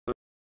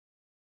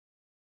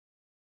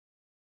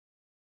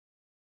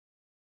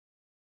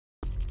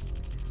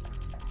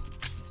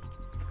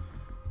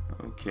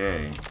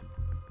Okay.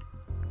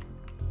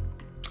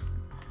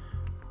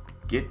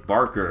 Get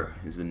Barker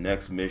is the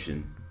next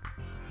mission.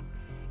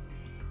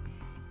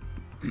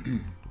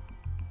 I'm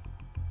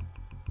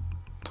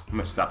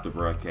gonna stop the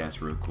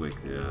broadcast real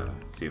quick to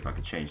see if I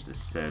can change the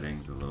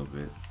settings a little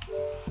bit.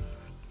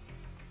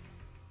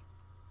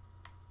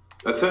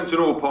 Attention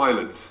all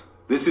pilots.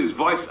 This is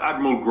Vice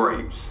Admiral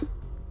Graves.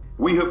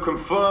 We have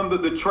confirmed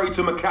that the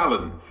traitor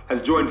McAllen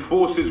has joined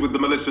forces with the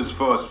militia's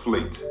First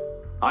Fleet.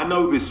 I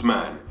know this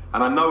man,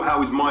 and I know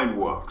how his mind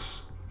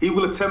works. He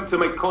will attempt to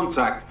make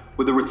contact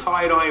with a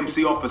retired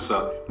IMC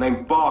officer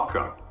named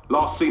Barker,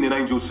 last seen in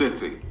Angel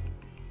City.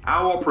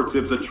 Our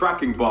operatives are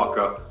tracking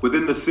Barker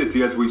within the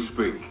city as we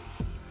speak.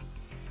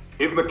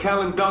 If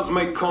McAllen does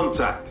make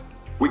contact,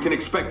 we can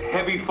expect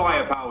heavy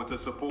firepower to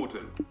support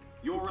him.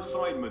 Your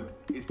assignment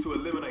is to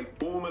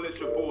eliminate all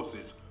militia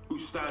forces who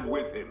stand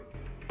with him.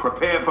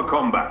 Prepare for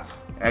combat.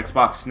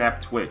 Xbox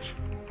Snap Twitch.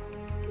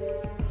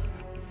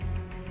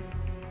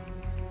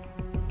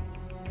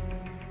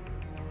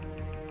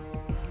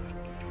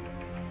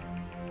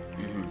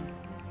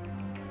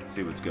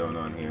 See what's going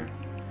on here.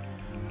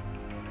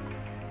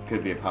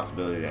 Could be a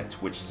possibility that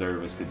Twitch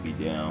service could be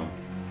down.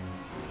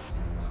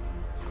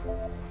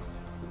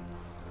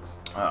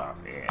 Oh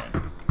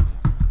man.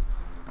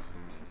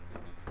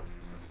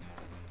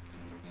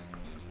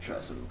 Try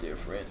something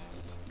different.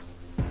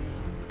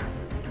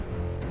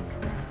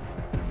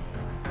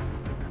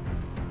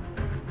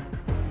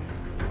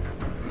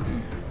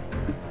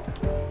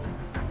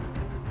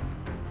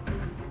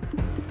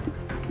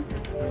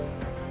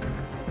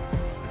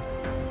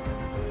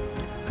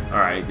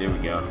 Alright, there we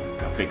go.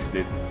 I fixed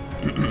it.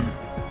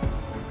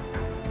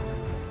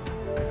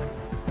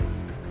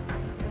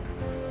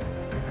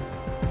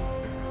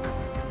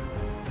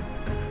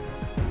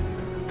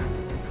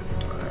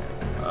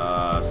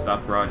 Alright,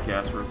 stop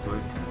broadcast real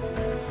quick.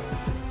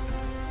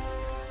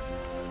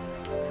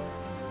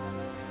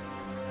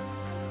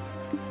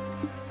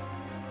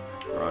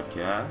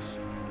 Broadcast.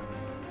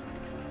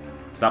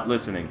 Stop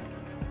listening.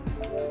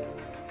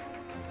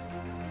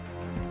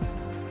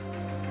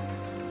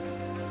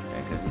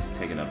 Because it's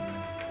taking up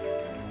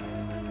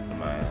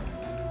my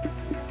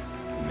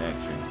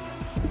connection.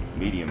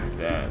 Medium is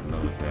that, low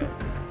is that.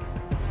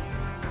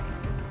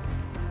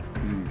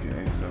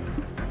 Okay, so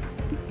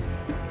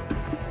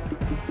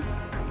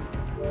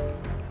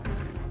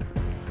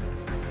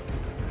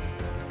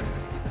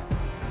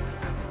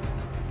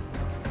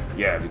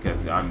yeah,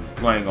 because I'm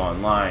playing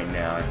online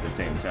now at the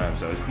same time,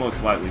 so it's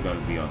most likely going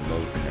to be on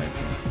low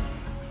connection.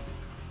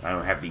 I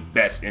don't have the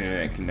best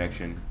internet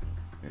connection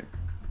in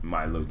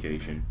my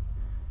location.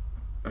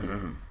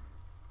 So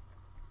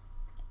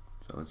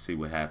let's see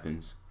what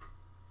happens.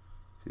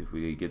 See if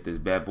we can get this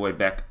bad boy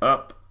back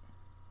up.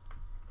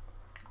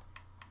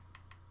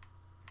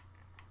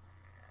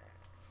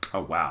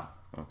 Oh wow.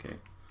 Okay.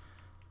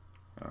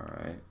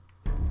 Alright.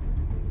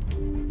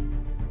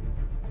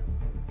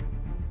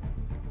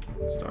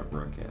 Start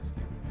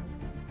broadcasting.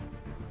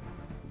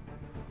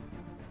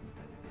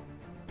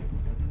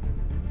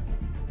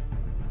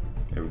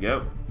 There we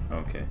go.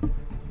 Okay.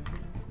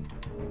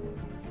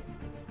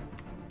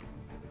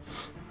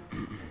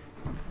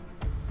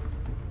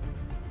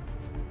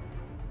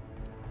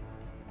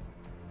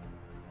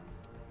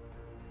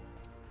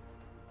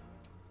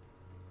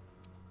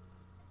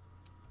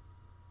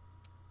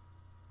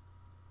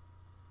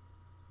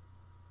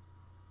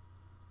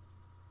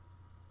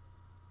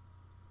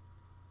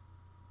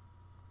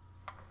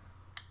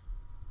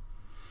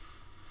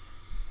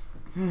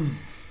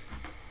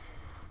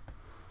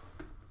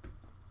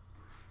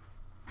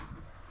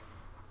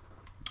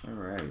 All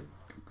right.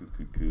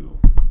 Cool.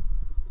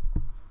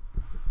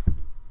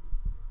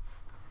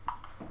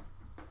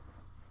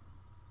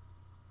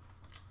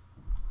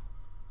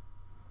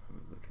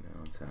 We're looking at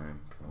on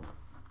time. Cool.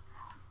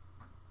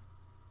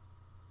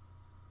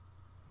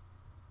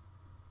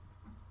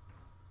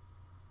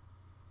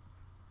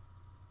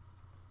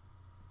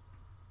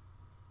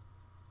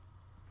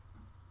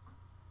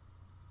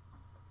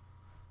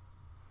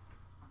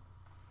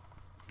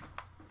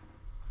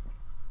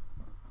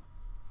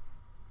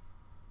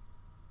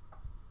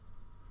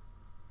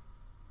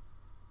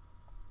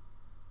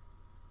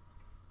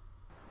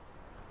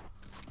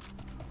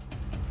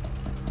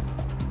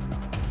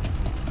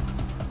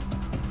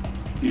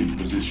 In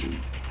position.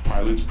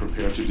 Pilots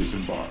prepare to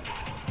disembark.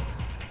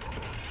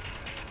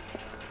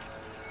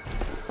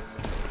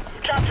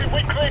 Captain,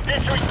 we cleared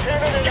District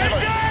 10 and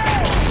 11.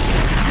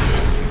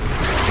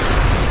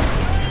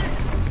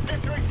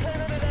 District 10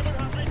 and 11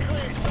 have been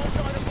cleared. No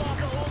sign of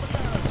Barker or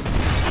McAllen.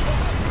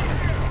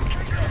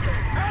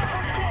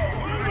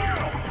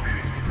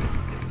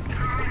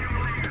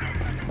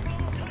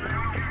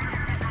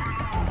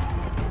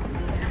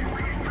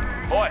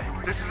 Boy,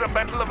 this is a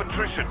battle of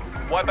attrition.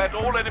 Wipe out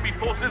all enemy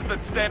forces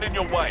that stand in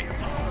your way.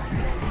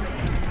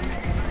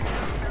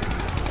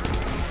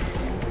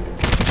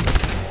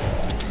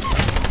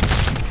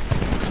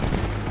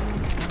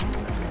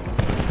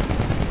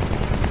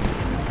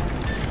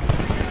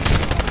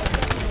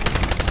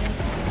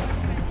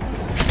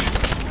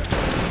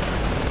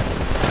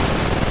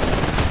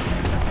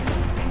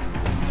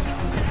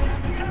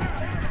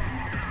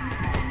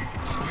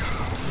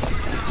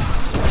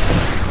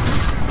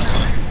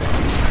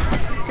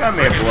 Come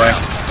here, boy.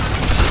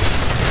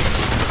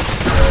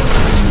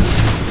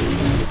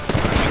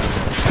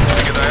 The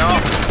bigger they are,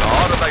 the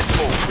harder they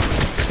fall.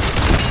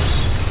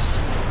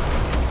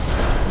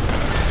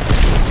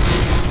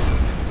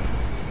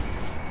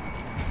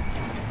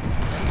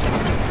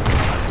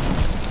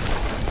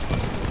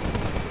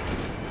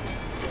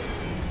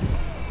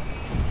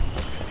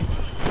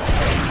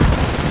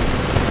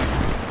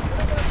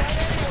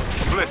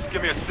 Bliss,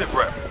 give me a sit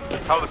rep.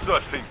 How are the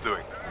search teams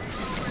doing?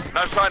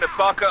 No sign of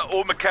Barker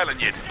or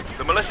McKellen yet.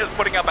 The militia's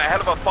putting up a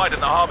hell of a fight in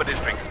the Harbor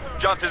District.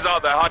 Chances are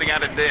they're hiding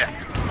out in there.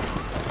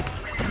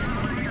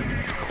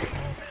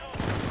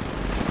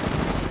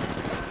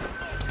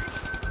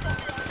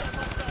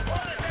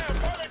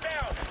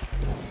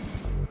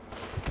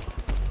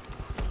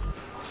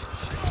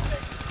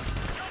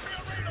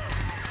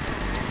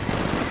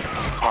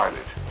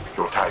 Pilot,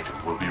 your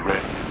Titan will be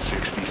ready in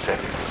 60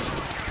 seconds.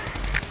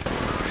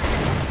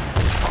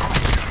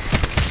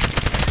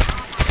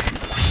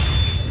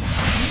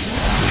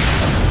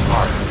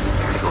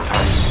 Pilot, your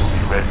Titan will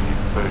be ready in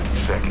 30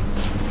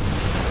 seconds.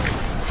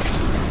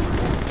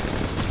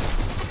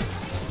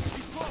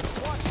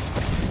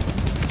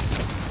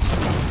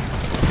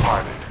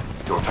 Pilot,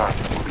 your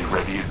Titan will be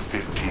ready in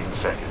 15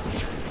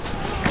 seconds.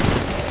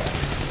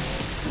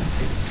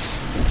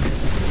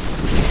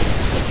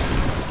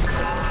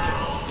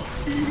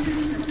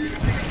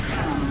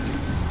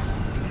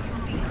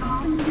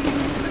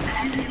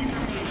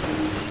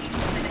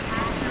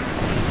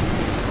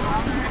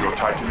 Your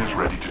Titan is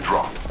ready to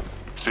drop.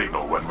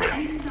 Signal when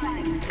ready.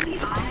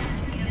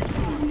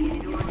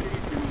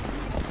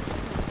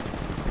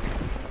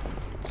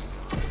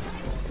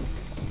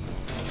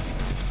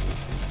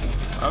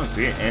 I don't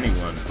see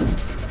anyone.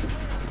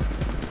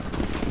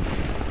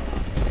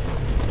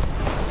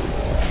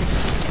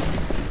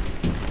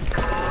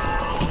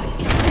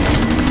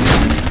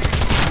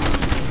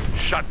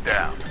 Shut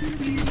down.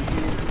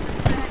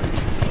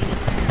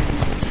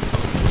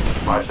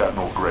 Vice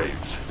Admiral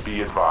Graves,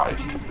 be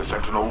advised, the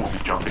Sentinel will be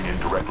jumping in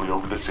directly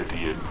over the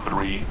city in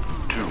 3,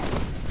 2,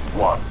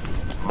 1,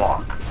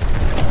 mark.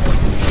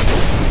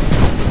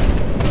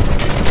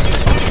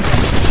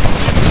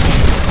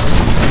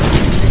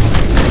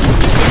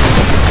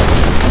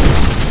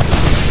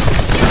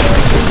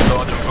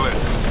 Sergeant Bliss,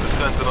 the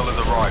Sentinel has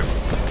arrived.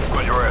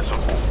 Got your air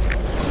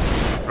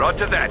support.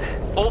 Roger that.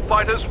 All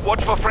fighters,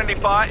 watch for friendly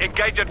fire,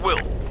 engage at will.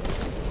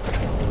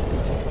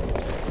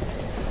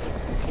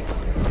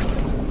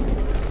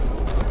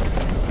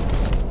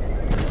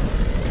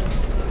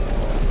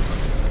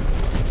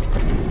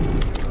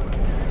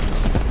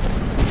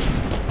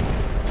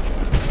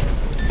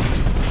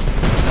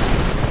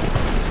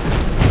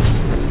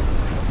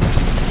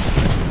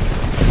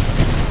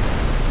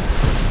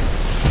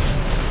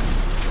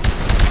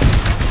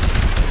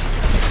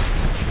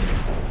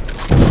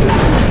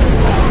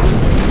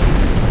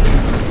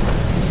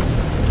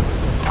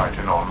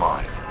 Titan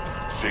online.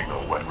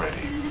 Signal when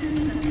ready.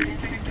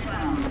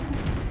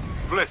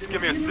 Bliss,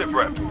 give me a sit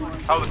rep.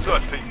 How are the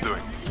search teams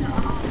doing?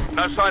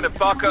 No sign of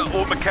Barker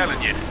or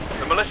McKellen yet.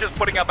 The militia's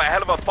putting up a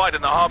hell of a fight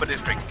in the Harbor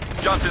District.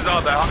 Chances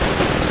are they're...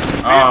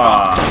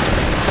 Ah,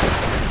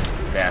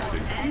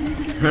 bastard.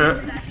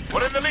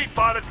 We're in the lead,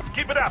 pilot.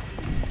 Keep it up.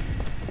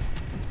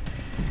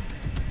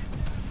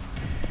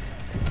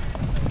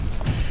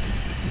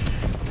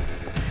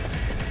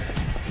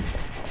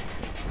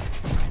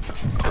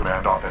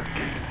 Command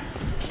authenticated.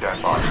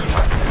 Stand by for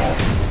TitanFall.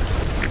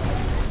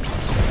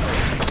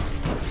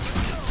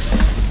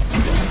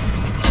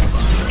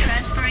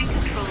 Transferring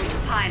control to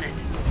pilot.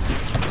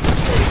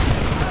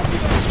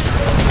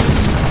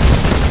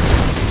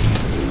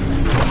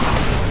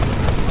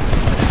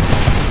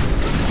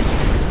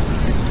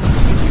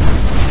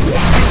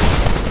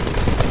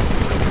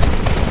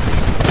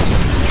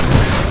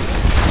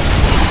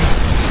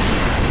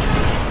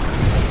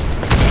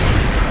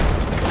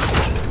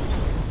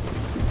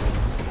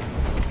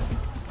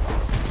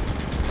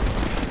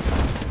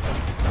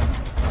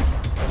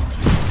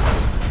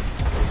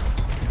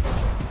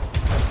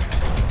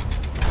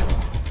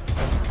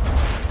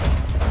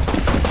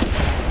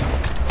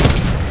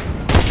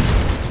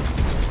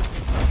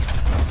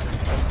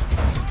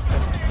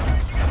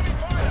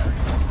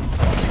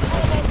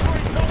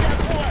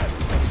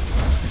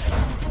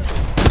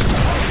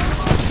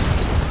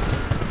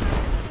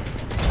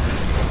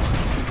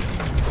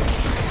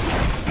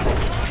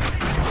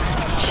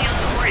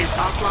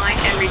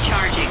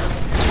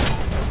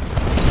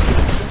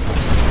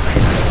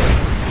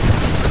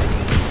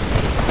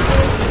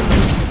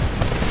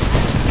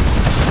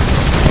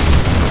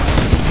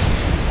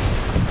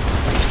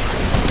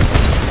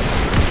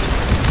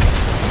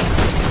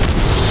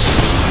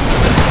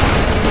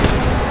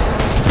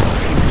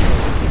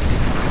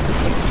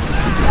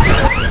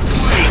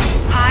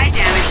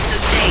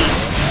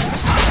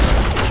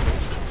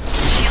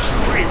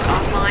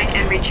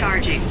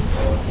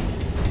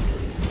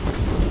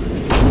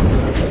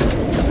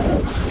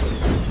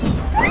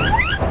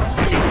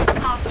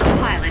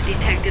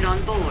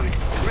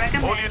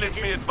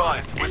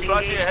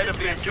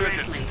 the threat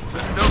insurgents. directly.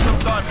 There's still some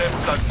time left,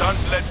 so don't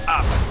let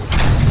up.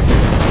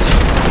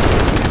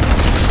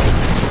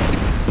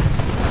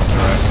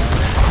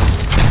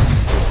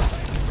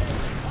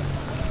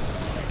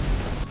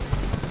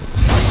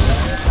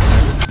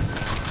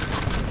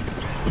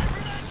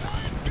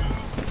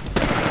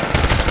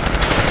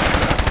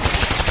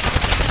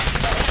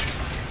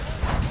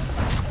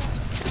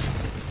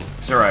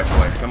 It's alright,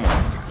 boy. Come on.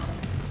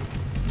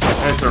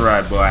 It's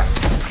alright, boy.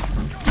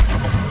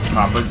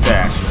 Papa's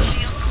back.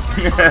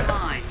 Shield core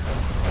online.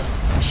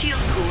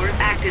 Shield core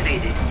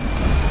activated.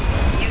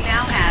 You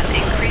now have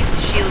increased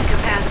shield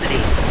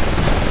capacity.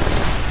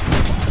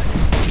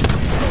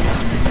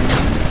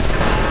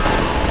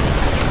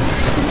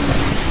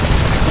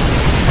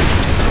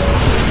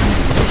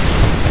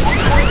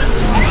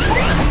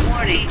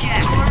 Warning,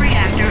 eject core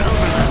reactor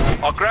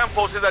overload. Our ground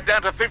forces are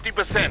down to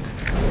 50%.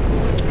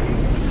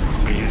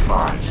 Be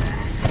advised,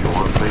 your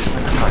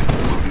replacement Titan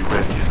will be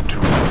ready in 2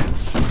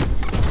 minutes.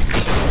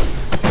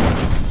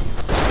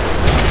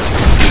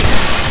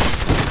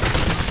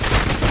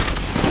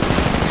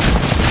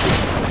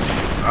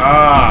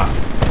 Ah!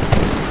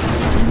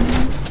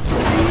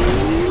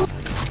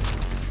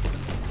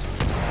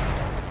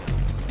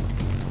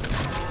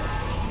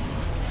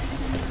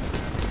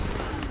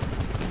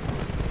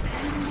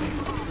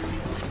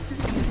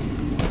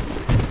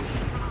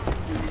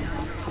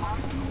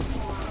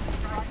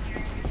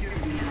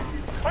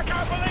 I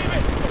can't believe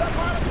it! That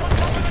pilot's on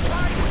top of the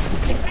tank!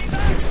 You see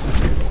that?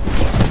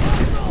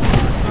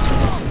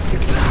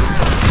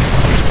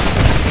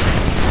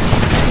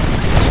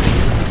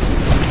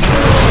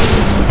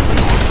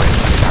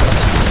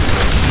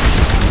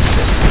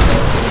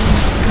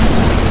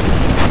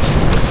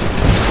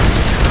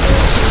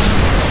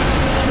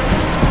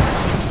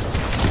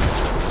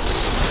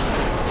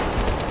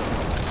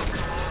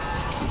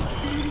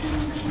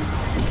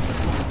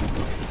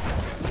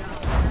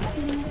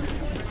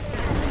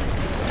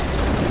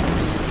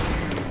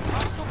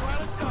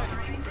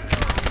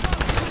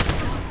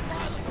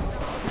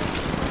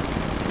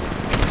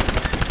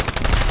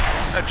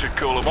 That should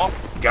cool them off.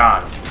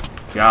 Got him.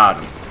 Got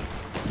him.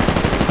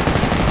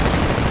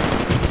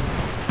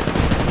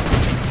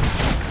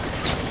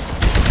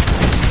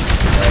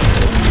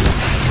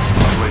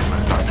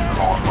 Replacement Titan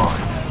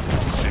online.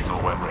 Signal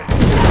when ready.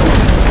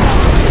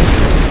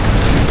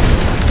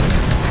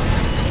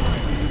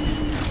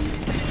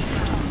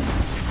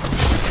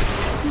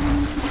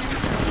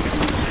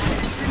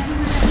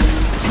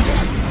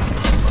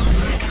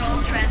 Control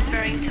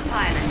transferring to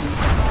pilot.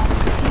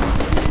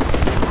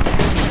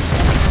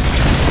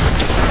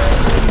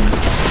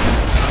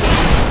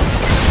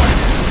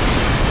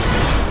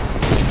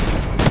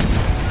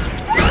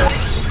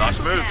 Nice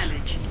moves.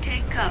 Damage.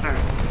 Take cover.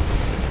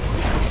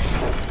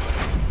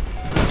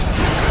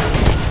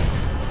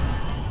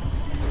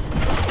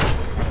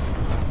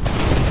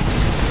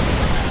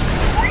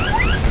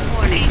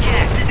 Warning,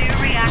 eject. Severe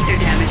reactor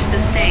damage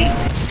sustained.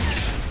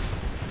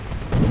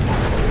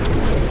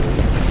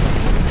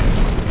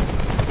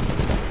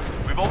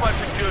 We've almost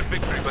secured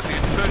victory, but the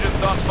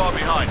insurgents aren't far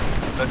behind.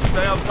 Let's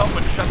stay on top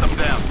and shut them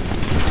down.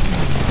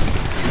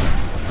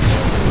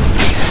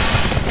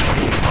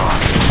 Be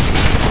advised,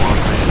 your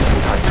replacement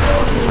Titan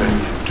will be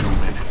ready in 2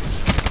 minutes.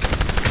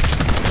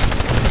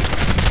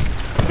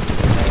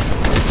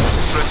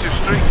 Impressive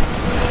streak.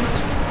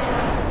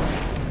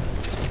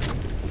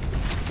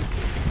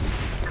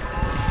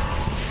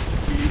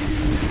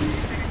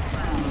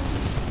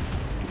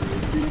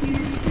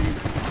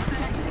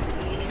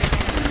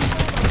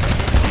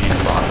 Be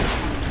advised,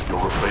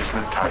 your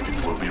replacement Titan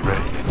will be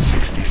ready in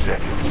 60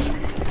 seconds.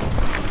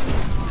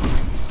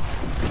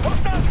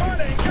 Hostile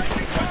pilot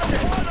engaging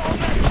target! One on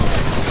left!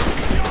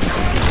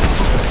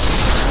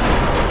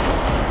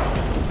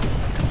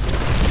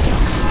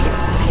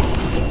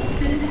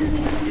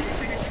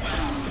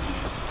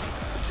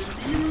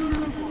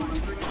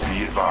 Be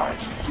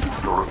advised,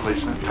 your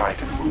replacement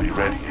Titan will be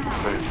ready in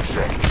 30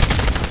 seconds.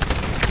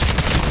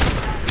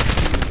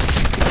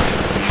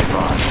 Be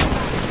advised,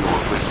 your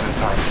replacement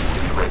Titan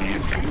will be ready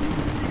in 2.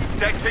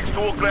 Take 6 to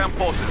all ground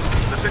forces.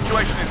 The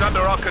situation is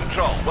under our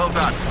control. Well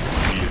done.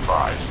 Be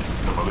advised,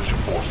 the militia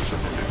forces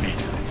have been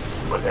defeated,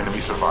 but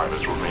enemy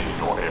survivors remain in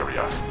your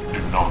area.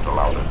 Do not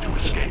allow them to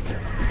escape.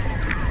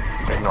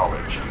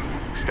 Acknowledge.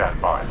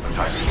 Stand by for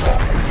TitanFall.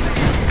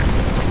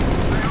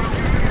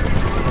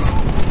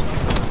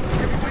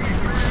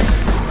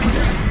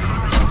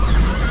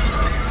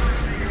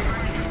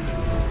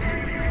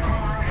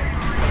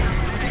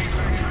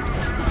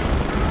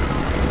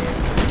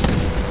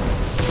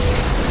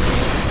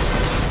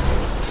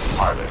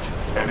 Pilot,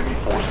 enemy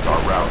forces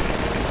are rallying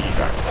at the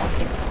evac point.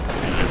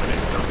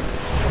 Eliminate them.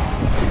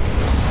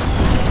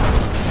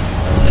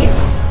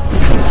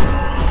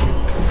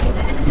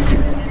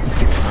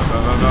 Go,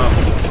 go, go.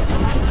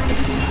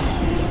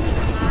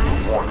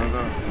 Warning,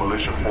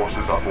 militia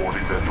forces are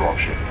boarding their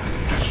dropship.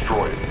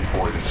 Destroy it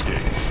before it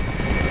escapes.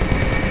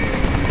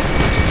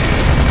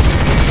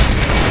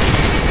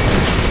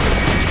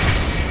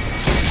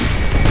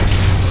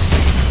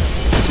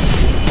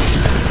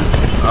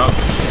 Oh.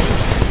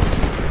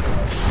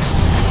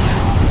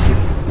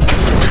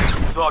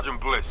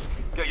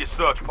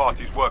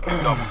 party's working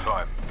double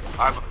time.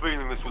 I have a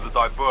feeling this was a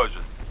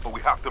diversion, but we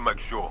have to make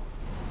sure.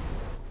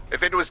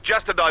 If it was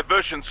just a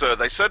diversion, sir,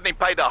 they certainly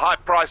paid a high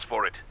price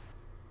for it.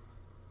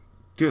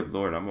 Good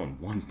Lord, I'm on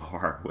 1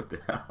 bar. What the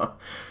hell?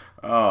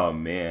 Oh,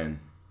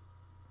 man.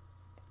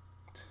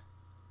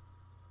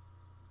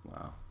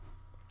 Wow.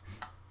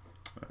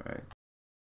 All right.